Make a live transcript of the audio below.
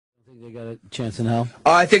They got a chance in hell.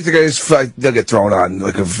 I think they'll get thrown on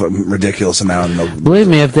like a ridiculous amount. Believe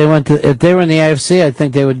me, if they were in the AFC, I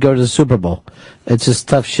think they would go to the Super Bowl. It's just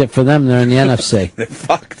tough shit for them. They're in the NFC. They're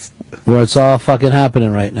fucked. Where it's all fucking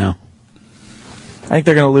happening right now. I think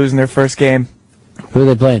they're going to lose in their first game. Who are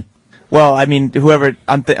they playing? Well, I mean,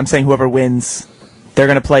 I'm saying whoever wins, they're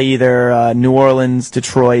going to play either New Orleans,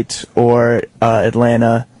 Detroit, or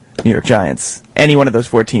Atlanta, New York Giants. Any one of those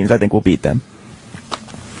four teams, I think, will beat them.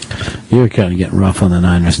 You're kind of getting rough on the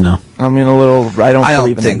Niners now. I mean, a little. I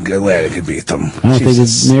don't think Atlanta could beat them. I don't think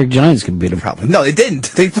the New York Giants can beat them. Probably. No, they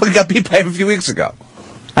didn't. They fucking got beat by them a few weeks ago.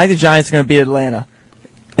 I think the Giants are going to beat Atlanta,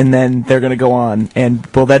 and then they're going to go on, and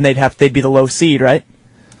well, then they'd be the low seed, right?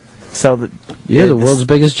 So you're the world's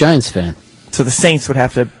biggest Giants fan. So the Saints would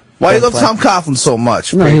have to. Why do you love Tom Coughlin so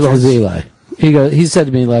much? No, he loves Eli. He said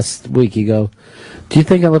to me last week, do you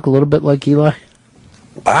think I look a little bit like Eli?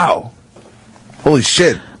 Wow. Holy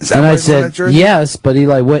shit. Is that and I said, yes, but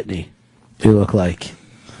Eli Whitney, you look like.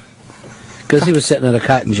 Because he was sitting at a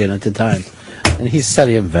cotton gin at the time. And he said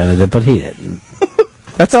he invented it, but he didn't.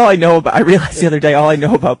 That's all I know about. I realized the other day, all I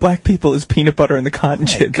know about black people is peanut butter and the cotton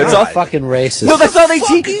gin. That's all fucking racist. No, that's all they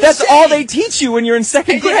teach. That's all they teach you when you're in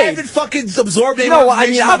second grade. You haven't fucking absorbed any No, I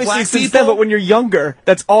mean obviously since then, but when you're younger,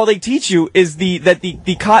 that's all they teach you is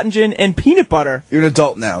the cotton gin and peanut butter. You're an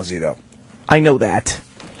adult now, Zito. I know that.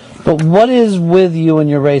 But what is with you and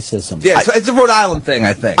your racism? Yeah, it's a Rhode Island thing,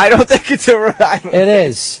 I think. I don't think it's a Rhode Island It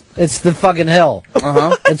is. It's the fucking hill.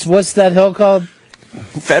 Uh-huh. It's, what's that hill called?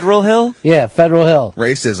 Federal Hill? Yeah, Federal Hill.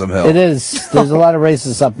 Racism Hill. It is. There's a lot of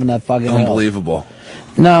racists up in that fucking hill. Unbelievable.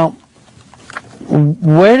 Now,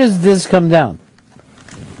 where does this come down?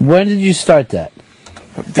 When did you start that?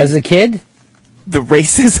 As a kid? The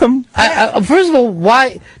racism? First of all,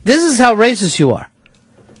 why? This is how racist you are.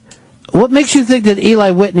 What makes you think that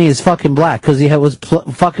Eli Whitney is fucking black? Because he was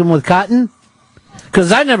fucking with cotton?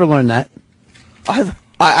 Because I never learned that.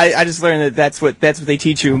 I just learned that that's what they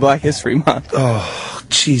teach you in Black History Month. Oh,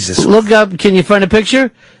 Jesus. Look up, can you find a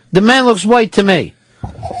picture? The man looks white to me.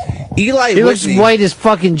 Eli He Whitney looks white as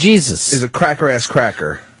fucking Jesus. is a cracker-ass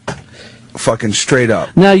cracker. Fucking straight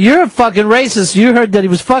up. Now, you're a fucking racist. You heard that he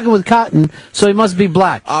was fucking with cotton, so he must be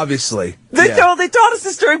black. Obviously. They taught us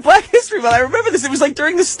this during Black History Month. I remember this. It was like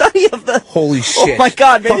during the study of the... Holy shit. Oh my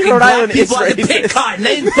God, maybe fucking Rhode Island is people racist. Cotton.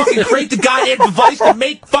 They didn't fucking create the goddamn device to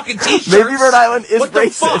make fucking t-shirts. Maybe Rhode Island is what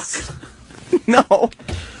racist. Fuck? No.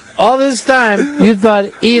 All this time, you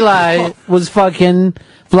thought Eli was fucking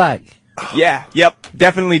black. Yeah, yep,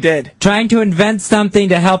 definitely did. Trying to invent something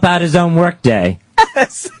to help out his own workday.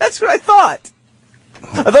 That's what I thought.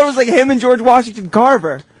 I thought it was like him and George Washington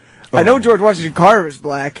Carver. I know George Washington Carver's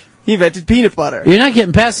black. He invented peanut butter. You're not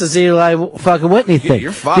getting past this Eli fucking Whitney thing.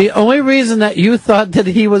 You're fucked. The only reason that you thought that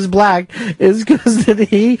he was black is because that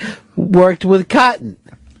he worked with cotton.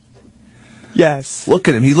 Yes. Look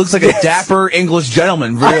at him. He looks like a dapper English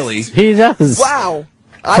gentleman, really. He does. Wow.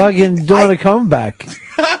 Fucking doing a comeback.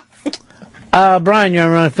 Brian, you're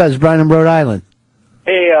on Run Fez. Brian in Rhode Island.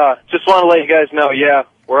 Hey, just want to let you guys know, yeah,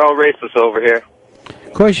 we're all racist over here.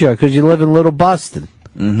 Of course you are, because you live in Little Boston.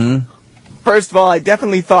 Mm-hmm. First of all, I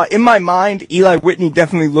definitely thought, in my mind, Eli Whitney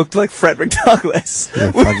definitely looked like Frederick Douglass.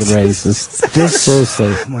 You're fucking racist.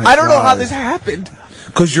 Seriously. I don't know how this happened.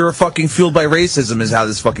 Because you're fucking fueled by racism is how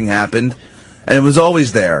this fucking happened. And it was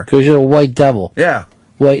always there. Because you're a white devil. Yeah.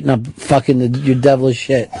 Waiting up fucking your devilish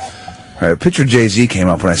shit. All right, a picture of Jay-Z came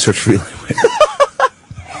up when I searched for Eli Whitney.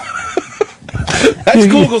 That's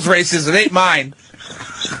Google's racism, ain't mine.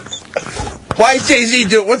 Why is Jay-Z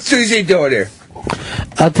doing? What's Jay-Z doing here?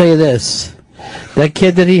 I'll tell you this. That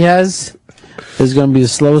kid that he has is going to be the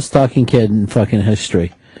slowest talking kid in fucking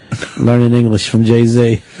history. Learning English from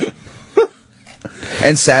Jay-Z.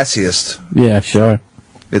 And sassiest. Yeah, sure.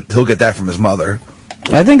 He'll get that from his mother.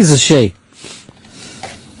 I think it's a she.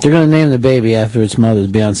 They're going to name the baby after its mother's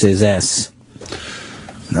Beyonce's ass.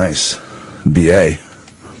 Nice. B.A.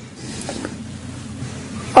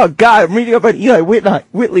 Oh God, I'm reading about Eli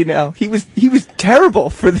Whitley now. He was terrible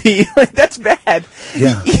for the that's bad.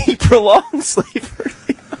 Yeah. He prolonged slavery.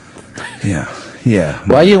 Yeah.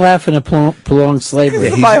 Why are you laughing at prolonged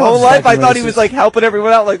slavery? My whole life I thought he was like helping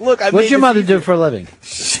everyone out. Like, look, What's your mother do for a living?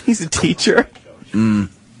 She's a teacher.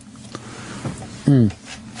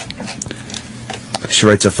 She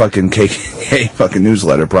writes a fucking KKK fucking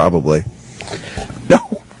newsletter, probably.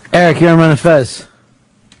 No. Eric, you're on Run Fez.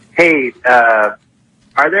 Hey,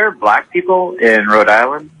 are there black people in Rhode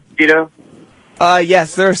Island, Zito?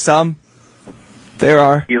 Yes, there are some. There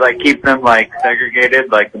are. You like keep them like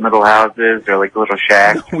segregated, like the middle houses or like little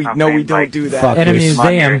shacks? We don't do that. Fuckers. In a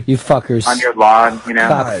museum. You fuckers. On your lawn, you know?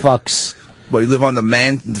 Cock fucks. What, you live on the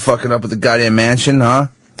fucking up at the goddamn mansion, huh?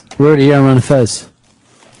 Rudy, you're on the fez.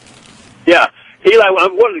 Yeah. Eli, I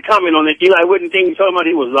wanted to comment on that Eli Whitney thing. You talking about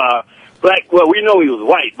he was black. Well, we know he was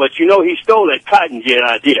white, but you know he stole that cotton gin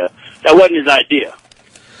idea. That wasn't his idea.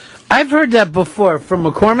 I've heard that before from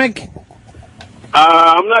McCormick.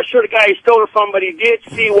 I'm not sure the guy he stole it from, but he did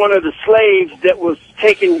see one of the slaves that was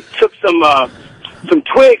took some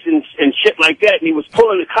twigs and shit like that, and he was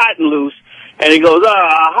pulling the cotton loose, and he goes,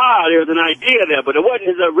 aha, there's an idea there, but it wasn't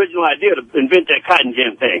his original idea to invent that cotton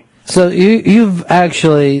gin thing. So you've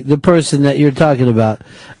actually, the person that you're talking about,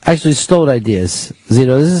 actually stole ideas.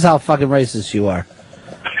 Zito, this is how fucking racist you are.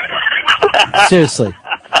 Seriously.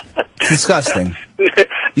 It's disgusting.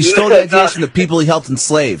 He stole the ideas from the people he helped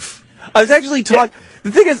enslave. I was actually talking.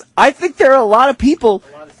 The thing is, I think there are a lot of people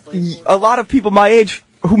my age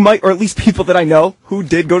who might, or at least people that I know, who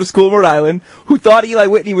did go to school in Rhode Island, who thought Eli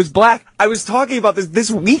Whitney was black. I was talking about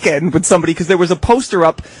this weekend with somebody because there was a poster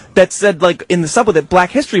up that said, like, in the subway that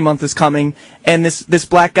Black History Month is coming, and this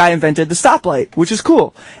black guy invented the stoplight, which is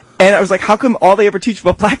cool. And I was like, how come all they ever teach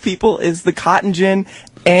about black people is the cotton gin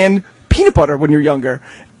and peanut butter when you're younger?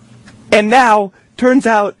 And now, turns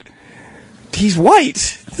out, he's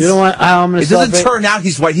white. You know what? I'm gonna It doesn't turn out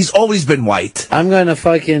he's white. He's always been white. I'm going to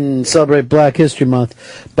fucking celebrate Black History Month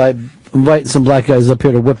by inviting some black guys up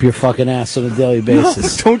here to whip your fucking ass on a daily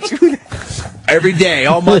basis. No, don't do that. Every day,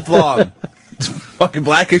 all month long. It's fucking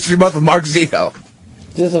Black History Month with Mark Zito.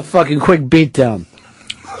 Just a fucking quick beatdown.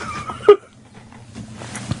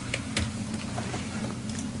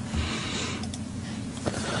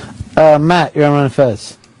 Matt, you're on Run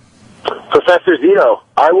Fez. Professor Zito,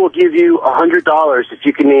 I will give you $100 if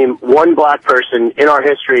you can name one black person in our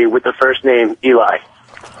history with the first name Eli.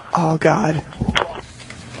 Oh, God.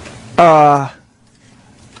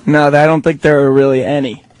 No, I don't think there are really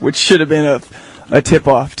any, which should have been a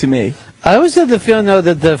tip-off to me. I always had the feeling, though,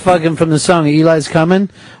 that the fucking, from the song Eli's Coming,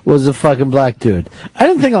 was a fucking black dude. I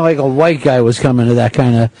didn't think like a white guy was coming to that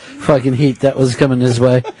kind of fucking heat that was coming his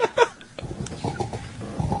way.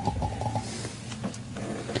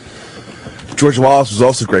 George Wallace was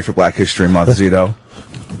also great for Black History Month, Zito.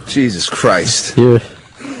 Jesus Christ. Dude.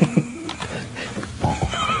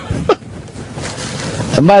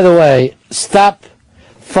 And by the way, stop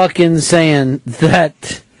fucking saying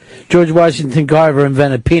that George Washington Carver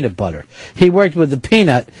invented peanut butter. He worked with the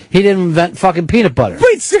peanut. He didn't invent fucking peanut butter.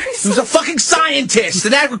 Wait, seriously? He was a fucking scientist,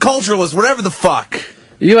 an agriculturalist, whatever the fuck.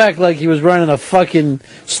 You act like he was running a fucking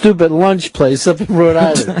stupid lunch place up in Rhode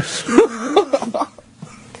Island.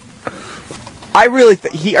 I really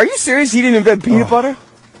think are you serious? He didn't invent peanut butter?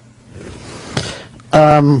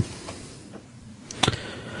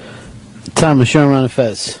 Thomas, you're on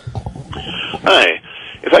Fez. Hi.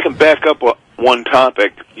 If I can back up one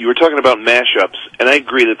topic, you were talking about mashups, and I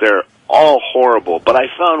agree that they're all horrible, but I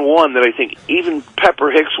found one that I think even Pepper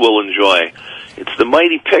Hicks will enjoy. It's the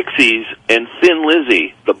Mighty Pixies and Thin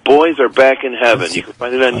Lizzy. The boys are back in heaven. You can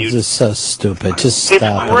find it on YouTube. This is so stupid. Just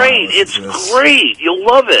stop. It's great. It's great. You'll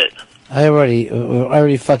love it. I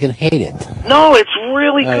already fucking hate it. No, it's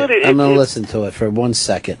really good. Right, I'm going to listen to it for 1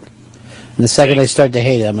 second. And the second I start to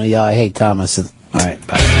hate it, I'm going to yell, I hate Thomas. All right,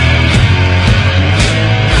 bye.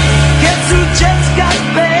 Guess who just got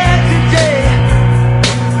back today?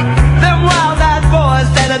 Them wild-eyed boys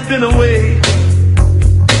that had been away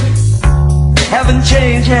haven't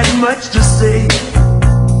changed, had much to say.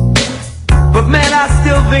 But man, I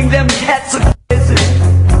still think them cats are crazy.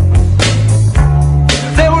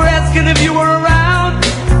 They were asking if you were around,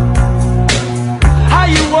 how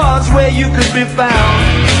you was, where you could be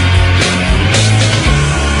found.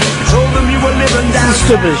 Told them you were living down. This is the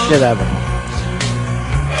stupidest shit ever.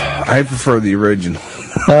 I prefer the original.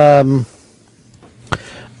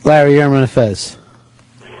 Larry, you're on Fez.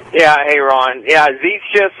 Yeah, hey, Ron. Yeah,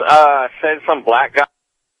 Zeke's just said some black guy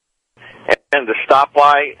and the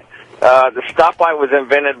stoplight. The stoplight was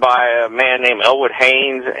invented by a man named Elwood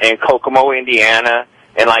Haynes in Kokomo, Indiana,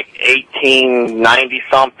 in like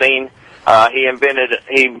 1890-something. He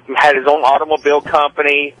had his own automobile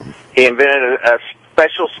company. He invented a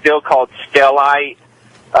special steel called stellite.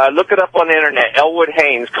 Look it up on the internet. Elwood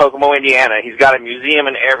Haynes, Kokomo, Indiana. He's got a museum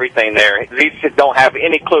and everything there. These don't have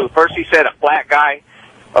any clue. First he said a black guy.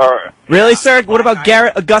 Really, sir? What about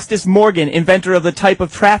Garrett Augustus Morgan, inventor of the type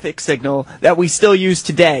of traffic signal that we still use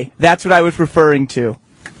today? That's what I was referring to.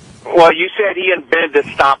 Well, you said he invented the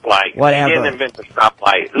stoplight. Whatever. He didn't invent the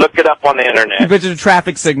stoplight. Look it up on the internet. He invented a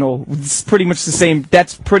traffic signal. It's pretty much the same.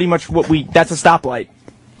 That's pretty much that's a stoplight.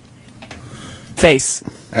 Face.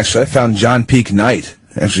 Actually, I found John Peake Knight.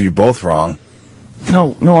 Actually, you're both wrong.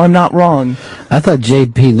 No, I'm not wrong. I thought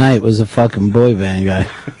J.P. Knight was a fucking boy band guy.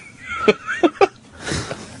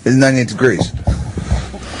 It's 98 degrees.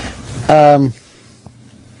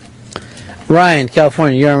 Ryan,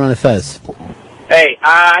 California, you're on the Fez. Hey,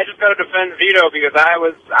 I just got to defend Zito because I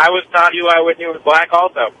was taught Eli Whitney was black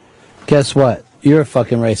also. Guess what? You're a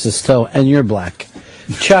fucking racist, too, and you're black.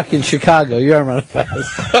 Chuck in Chicago, you're on the Fez.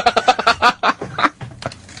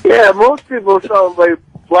 Yeah, most people celebrate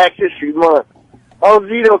Black History Month. All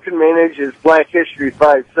Zito can manage is Black History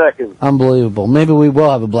 5 seconds. Unbelievable. Maybe we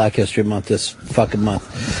will have a Black History Month this fucking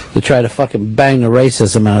month to try to fucking bang the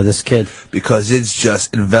racism out of this kid. Because it's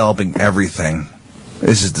just enveloping everything.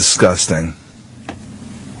 This is disgusting.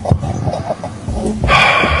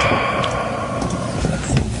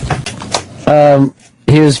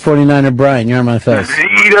 Here's 49er Brian. You're on my face.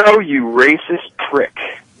 Zito, you racist prick.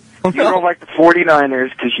 You don't like the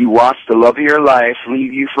 49ers because you watched the love of your life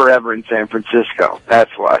leave you forever in San Francisco.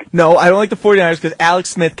 That's why. No, I don't like the 49ers because Alex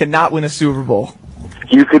Smith cannot win a Super Bowl.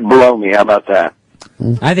 You could blow me. How about that?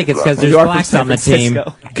 I think it's because there's blacks on the team.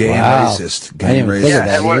 Game racist. Game racist.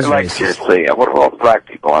 Yeah, and what, like, seriously, what about all the black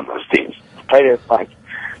people on those teams? Right there, Mike.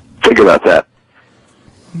 Think about that.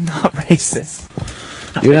 Not racist.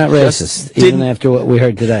 You're not racist, even after what we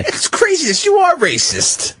heard today. It's crazy. You are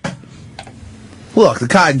racist. Look, the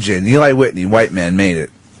cotton gin, Eli Whitney, white man, made it.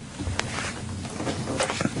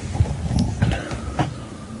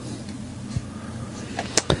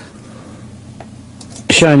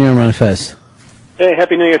 Sean, you're on my face. Hey,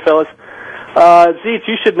 Happy New Year, fellas. Zeet,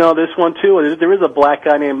 you should know this one, too. There is a black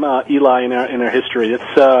guy named Eli in our history. It's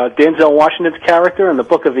Denzel Washington's character in the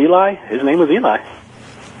Book of Eli. His name was Eli.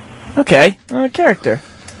 Okay, character.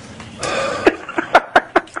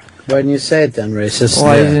 Why didn't you say it then, racist?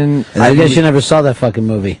 Well, I guess you never saw that fucking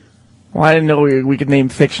movie. Well, I didn't know we could name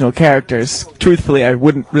fictional characters. Truthfully, I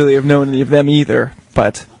wouldn't really have known any of them either,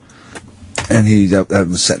 but... And that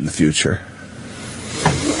was set in the future.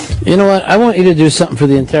 You know what? I want you to do something for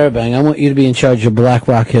the Interrobang. I want you to be in charge of Black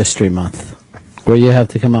Rock History Month, where you have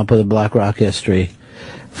to come up with a Black Rock history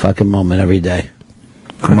fucking moment every day.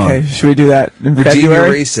 Come on. Should we do that in Redeem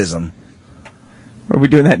February? your racism. Are we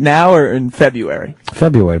doing that now or in February?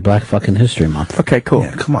 February, Black fucking History Month. Okay, cool.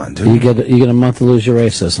 Yeah, come on, dude. You get a month to lose your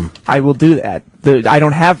racism. I will do that. I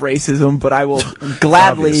don't have racism, but I will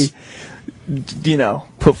gladly,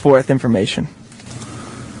 put forth information.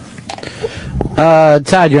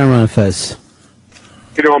 Todd, you're on Fez.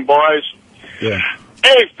 You doing, boys? Yeah.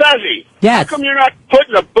 Hey, Fezzy. Yes. How come you're not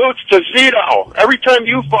putting the boots to Zito? Every time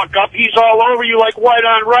you fuck up, he's all over you like white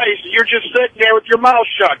on rice. You're just sitting there with your mouth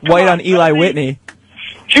shut. Come White on Eli Whitney.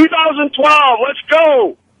 2012, let's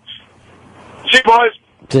go. See you, boys.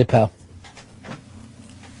 See you, pal.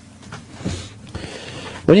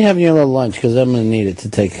 When are you having your little lunch? Because I'm going to need it to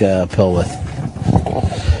take a pill with.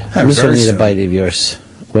 I'm just going to need a bite of yours.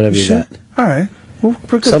 Whatever you got. All right. Well,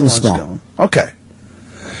 something small. Okay.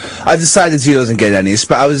 I decided Zito doesn't get any.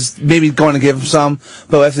 But I was maybe going to give him some,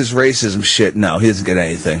 but after this racism shit, no, he doesn't get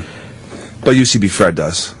anything. But UCB Fred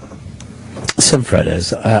does. Some Fred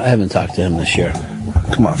is. I haven't talked to him this year.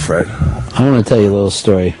 Come on, Fred. I want to tell you a little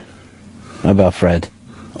story about Fred.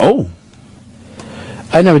 Oh.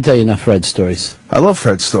 I never tell you enough Fred stories. I love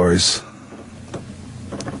Fred stories.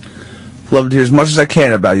 Love to hear as much as I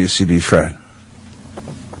can about UCB Fred.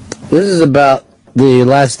 This is about the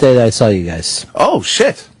last day that I saw you guys. Oh,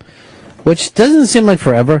 shit. Which doesn't seem like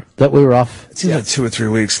forever that we were off. It seems like 2 or 3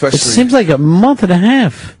 weeks, especially. It seems like a month and a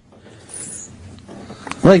half.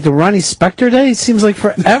 Like the Ronnie Spector day seems like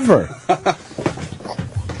forever.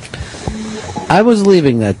 I was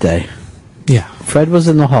leaving that day. Yeah. Fred was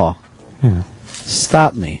in the hall. Yeah.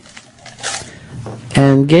 Stopped me.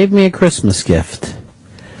 And gave me a Christmas gift.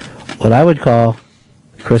 What I would call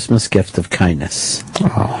a Christmas gift of kindness.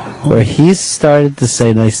 Oh. Where he started to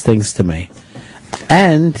say nice things to me.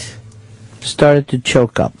 And started to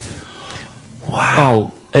choke up.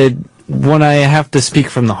 Wow. When I have to speak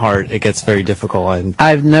from the heart, it gets very difficult.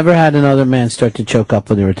 I've never had another man start to choke up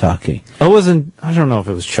when they were talking. I don't know if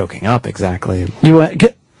it was choking up exactly. You went,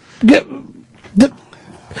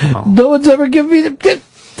 no one's ever given me the...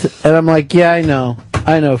 And I'm like, yeah, I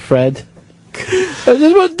know, Fred. I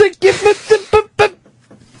just want to give it...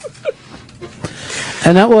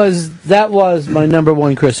 And that was my number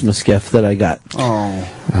one Christmas gift that I got.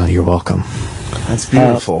 Oh, you're welcome. That's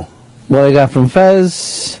beautiful. What I got from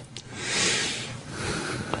Fez...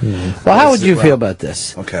 Well, how would you feel about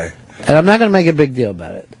this? Okay. And I'm not going to make a big deal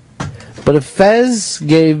about it. But if Fez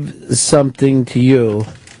gave something to you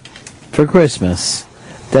for Christmas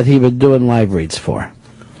that he would do in live reads for.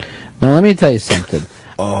 Now, let me tell you something.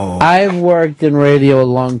 I've worked in radio a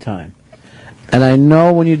long time. And I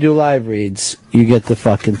know when you do live reads, you get the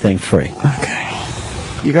fucking thing free. Okay.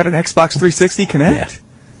 You got an Xbox 360 Connect?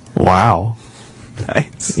 Wow.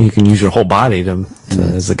 Nice. You can use your whole body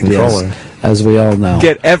as a controller. Yes, as we all know.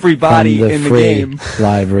 Get everybody From in the free game.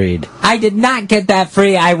 Live read. I did not get that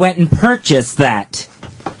free. I went and purchased that.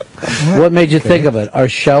 What made you think of it? Our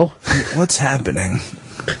show? What's happening?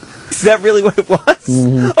 Is that really what it was?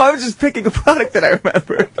 Oh, I was just picking a product that I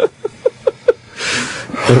remember.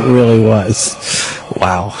 It really was.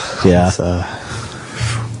 Wow. Yeah.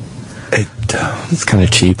 It's kind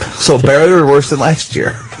of cheap. So better or worse than last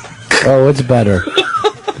year? Oh, it's better.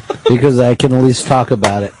 Because I can at least talk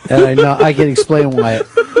about it. And I know I can explain why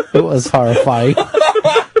it was horrifying.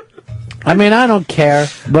 I mean, I don't care,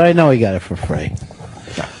 but I know he got it for free.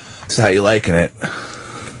 So how you liking it?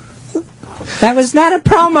 That was not a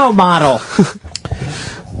promo model.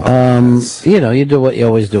 You do what you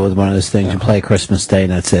always do with one of those things. You play Christmas Day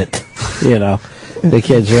and that's it. The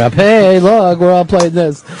kids are up. Hey, look, we're all playing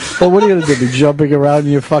this. But what are you going to do? Be jumping around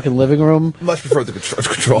in your fucking living room? Much prefer the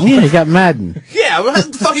control. Yeah, you got Madden. Yeah, what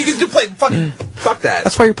the fuck you can do? Fuck that.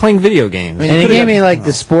 That's why you're playing video games. And he gave me like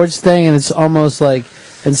the sports thing, and it's almost like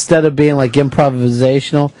instead of being like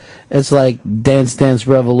improvisational, it's like Dance Dance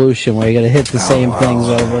Revolution, where you got to hit the same things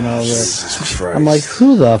over and over. I'm like,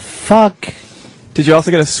 who the fuck? Did you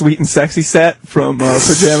also get a sweet and sexy set from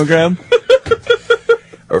Pajamagram?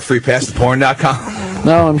 Or freepasstoporn.com.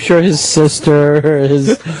 No, I'm sure his sister or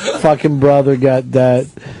his fucking brother got that.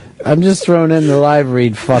 I'm just throwing in the live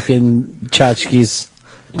read fucking tchotchkes.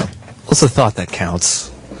 What's the thought that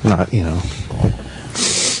counts? Not, I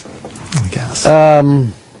guess.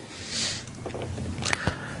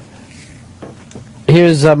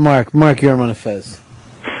 Here's Mark. Mark, you're on a Fez.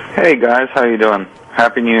 Hey guys, how you doing?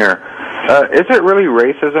 Happy New Year. Is it really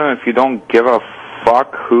racism if you don't give a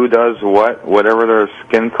fuck who does what, whatever their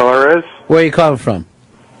skin color is? Where are you calling from?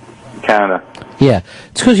 Canada. Yeah,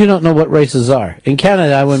 it's because you don't know what races are. In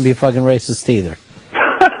Canada, I wouldn't be fucking racist either.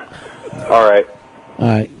 All right.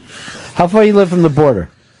 How far you live from the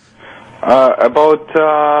border? About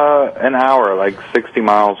an hour, like 60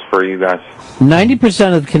 miles for you guys.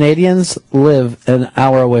 90% of Canadians live an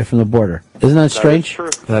hour away from the border. Isn't that strange?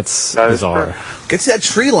 That's That is bizarre. Get to that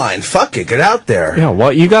tree line. Fuck it. Get out there. Yeah,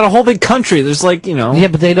 well, you got a whole big country. There's Yeah,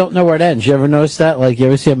 but they don't know where it ends. You ever notice that? Like, you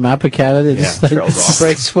ever see a map of Canada? It just trails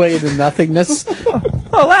breaks away into nothingness.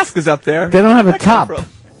 Alaska's up there. They don't have a top.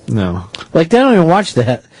 No. Like, they don't even watch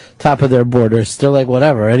the top of their borders. They're like,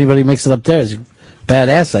 whatever. Anybody makes it up there is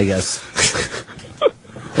badass, I guess.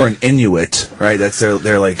 Or an Inuit, right?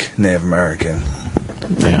 They're like Native American.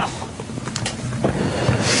 Yeah.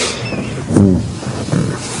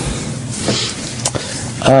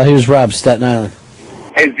 Here's Rob, Staten Island.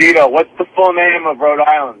 Hey, Zito, what's the full name of Rhode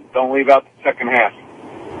Island? Don't leave out the second half.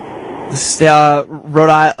 Rhode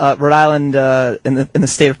Island in the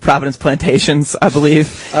state of Providence Plantations, I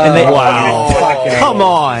believe. And they, come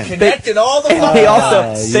on! Connected all the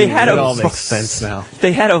They had it all makes sense now.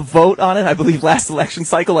 They had a vote on it, I believe, last election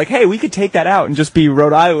cycle. Like, hey, we could take that out and just be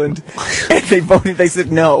Rhode Island. And they voted. They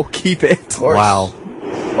said no, keep it. Wow.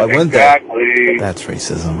 Why wouldn't Exactly. That's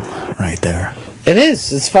racism right there. It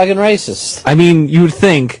is. It's fucking racist. I mean, you would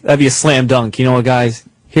think that'd be a slam dunk. You know what, guys?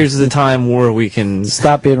 Here's the time where we can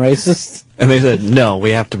stop being racist. And they said, no, we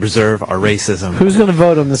have to preserve our racism. Who's going to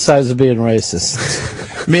vote on the size of being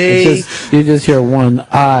racist? Me. You just hear one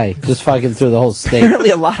eye just fucking through the whole state. Apparently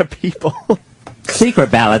a lot of people. Secret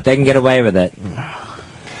ballot, they can get away with it.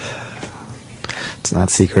 It's not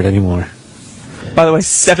secret anymore. By the way,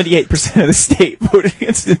 78% of the state voted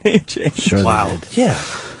against the name change. Sure. Wow. Yeah.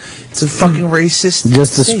 It's a fucking racist.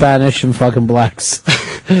 Just the Spanish and fucking blacks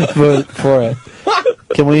voted for it.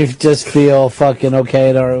 Can we just feel fucking okay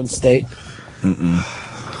in our own state? A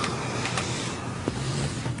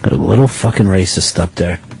little fucking racist up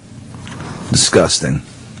there. Disgusting.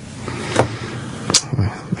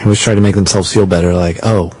 They always try to make themselves feel better, like,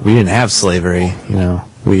 oh, we didn't have slavery,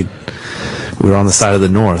 we were on the side of the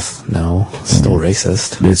North. No, it's still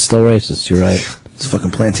racist. It's still racist, you're right. It's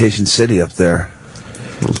fucking Plantation City up there.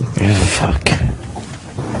 Yeah. Fuck.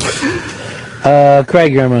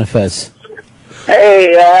 Craig, you're on Fez.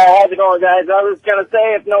 Hey, how's it going, guys? I was going to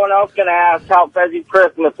say, if no one else can ask how Fezzy's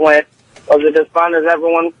Christmas went, was it as fun as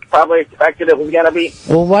everyone probably expected it was going to be?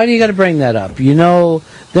 Well, why do you got to bring that up? Then you're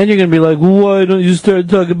going to be like, why don't you start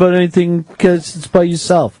talking about anything because it's by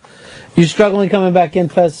yourself? You struggling coming back in,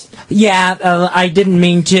 Fez? Yeah, I didn't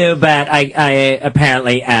mean to, but I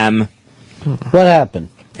apparently am. What happened?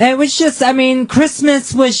 It was just,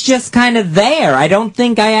 Christmas was just kind of there. I don't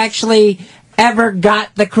think I actually ever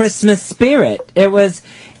got the Christmas spirit.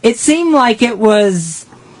 It seemed like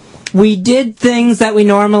we did things that we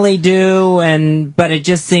normally do, but it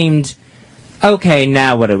just seemed, okay,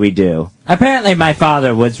 now what do we do? Apparently my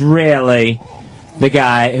father was really the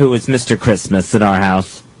guy who was Mr. Christmas in our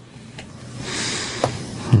house.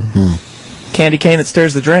 Candy cane that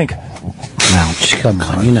stirs the drink. Ouch, come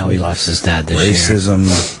on. You know he lost his dad this year.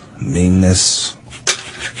 Racism, meanness.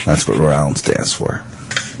 That's what Rhode Island stands for.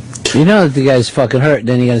 You know that the guy's fucking hurt,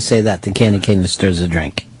 then you gotta say that. The candy cane that stirs the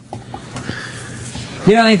drink.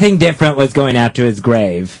 The only thing different was going out to his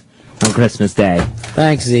grave on Christmas Day.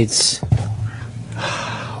 Thanks, Zeets.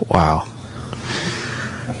 Wow.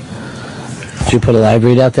 Did you put a live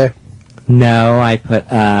read out there? No, I put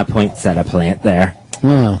poinsettia plant there.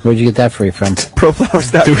 Oh, where'd you get that free from?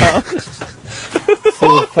 Proflowers.com. See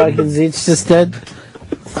what fucking Zeets just did?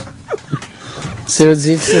 See what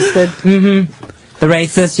Zeets just did? Mm-hmm. The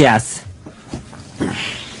racist, yes.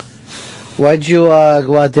 Why'd you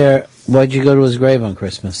go out there? Why'd you go to his grave on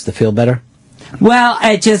Christmas? To feel better? Well,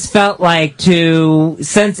 it just felt like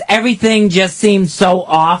since everything just seemed so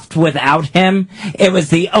off without him, it was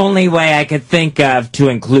the only way I could think of to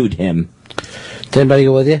include him. Did anybody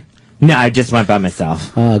go with you? No, I just went by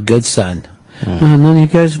myself. Oh, good son. None of you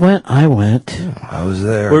guys went? I went. I was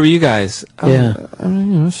there. Where were you guys? Yeah.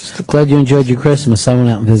 It's just Glad you enjoyed your Christmas. I went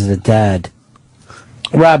out and visited Dad.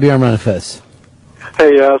 Rob, you're on Run Fist.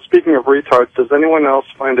 Hey, speaking of retards, does anyone else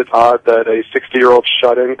find it odd that a 60-year-old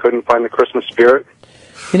shut-in couldn't find the Christmas spirit?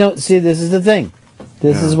 You know, see, this is the thing.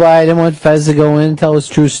 This is why I didn't want Fez to go in and tell his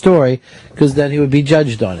true story, because then he would be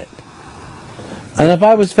judged on it. And if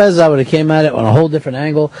I was Fez, I would have came at it on a whole different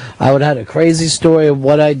angle. I would have had a crazy story of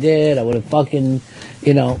what I did. I would have fucking,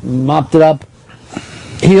 mopped it up.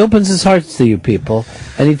 He opens his heart to you people,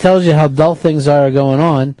 and he tells you how dull things are going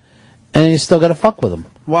on, and you still got to fuck with him.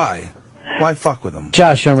 Why? Why fuck with him?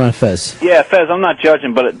 Josh, you're on Fez. Yeah, Fez, I'm not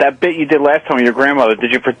judging, but that bit you did last time with your grandmother,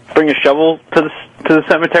 did you bring a shovel to the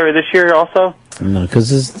cemetery this year also? No,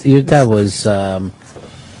 because your dad was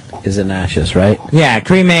is in ashes, right? Yeah,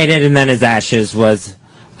 cremated, and then his ashes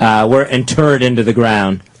were interred into the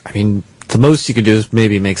ground. I mean, the most you could do is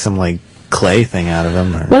maybe make some like clay thing out of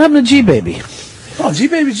him. Or... What happened to G Baby? Oh, G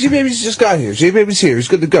Baby's just got here. G Baby's here. He's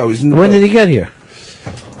good to go. He's in the When boat. did he get here?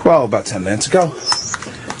 Well, about 10 minutes ago.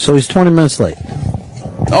 So he's 20 minutes late.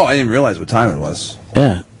 Oh, I didn't realize what time it was.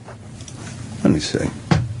 Yeah. Let me see.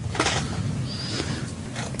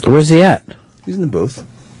 Where's he at? He's in the booth.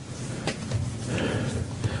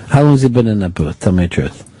 How long has he been in that booth? Tell me the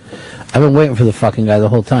truth. I've been waiting for the fucking guy the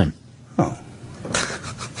whole time. Oh.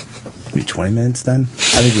 Maybe 20 minutes then?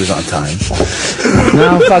 I think he was on time.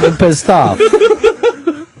 Now I'm fucking pissed off.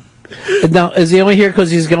 Now, is he only here because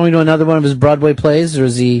he's going to another one of his Broadway plays, or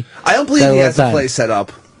is he... I don't believe he has a play set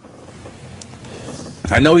up.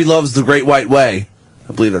 I know he loves The Great White Way.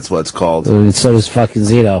 I believe that's what it's called. So does fucking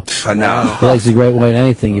Zito. I know. He likes The Great White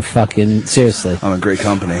anything, you fucking... Seriously. I'm a great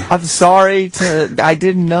company. I'm sorry I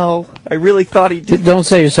didn't know. I really thought he did. Don't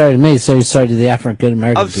say you're sorry to me. Say you're sorry to the African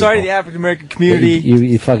American I'm sorry to the African American community.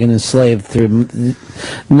 You fucking enslaved through...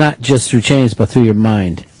 Not just through chains, but through your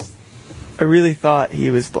mind. I really thought he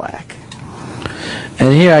was black.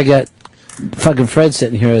 And here I got fucking Fred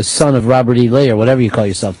sitting here, as son of Robert E. Lee, or whatever you call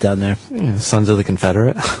yourself down there. Yeah, Sons of the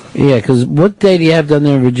Confederate. Yeah, because what day do you have down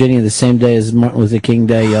there in Virginia? The same day as Martin Luther King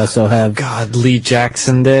Day. You also have Lee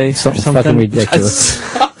Jackson Day. Something fucking ridiculous.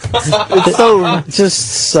 It's so just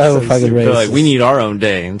so fucking stupid. racist. Like, we need our own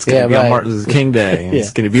day. And it's going to be on Martin Luther King Day. And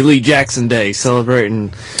It's going to be Lee Jackson Day,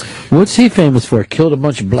 celebrating. What's he famous for? Killed a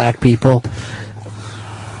bunch of black people.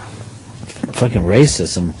 Fucking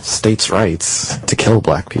racism. States' rights to kill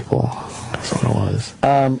black people. That's what it was.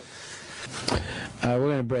 We're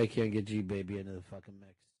gonna break here and get G Baby into the fucking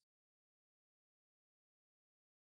mix.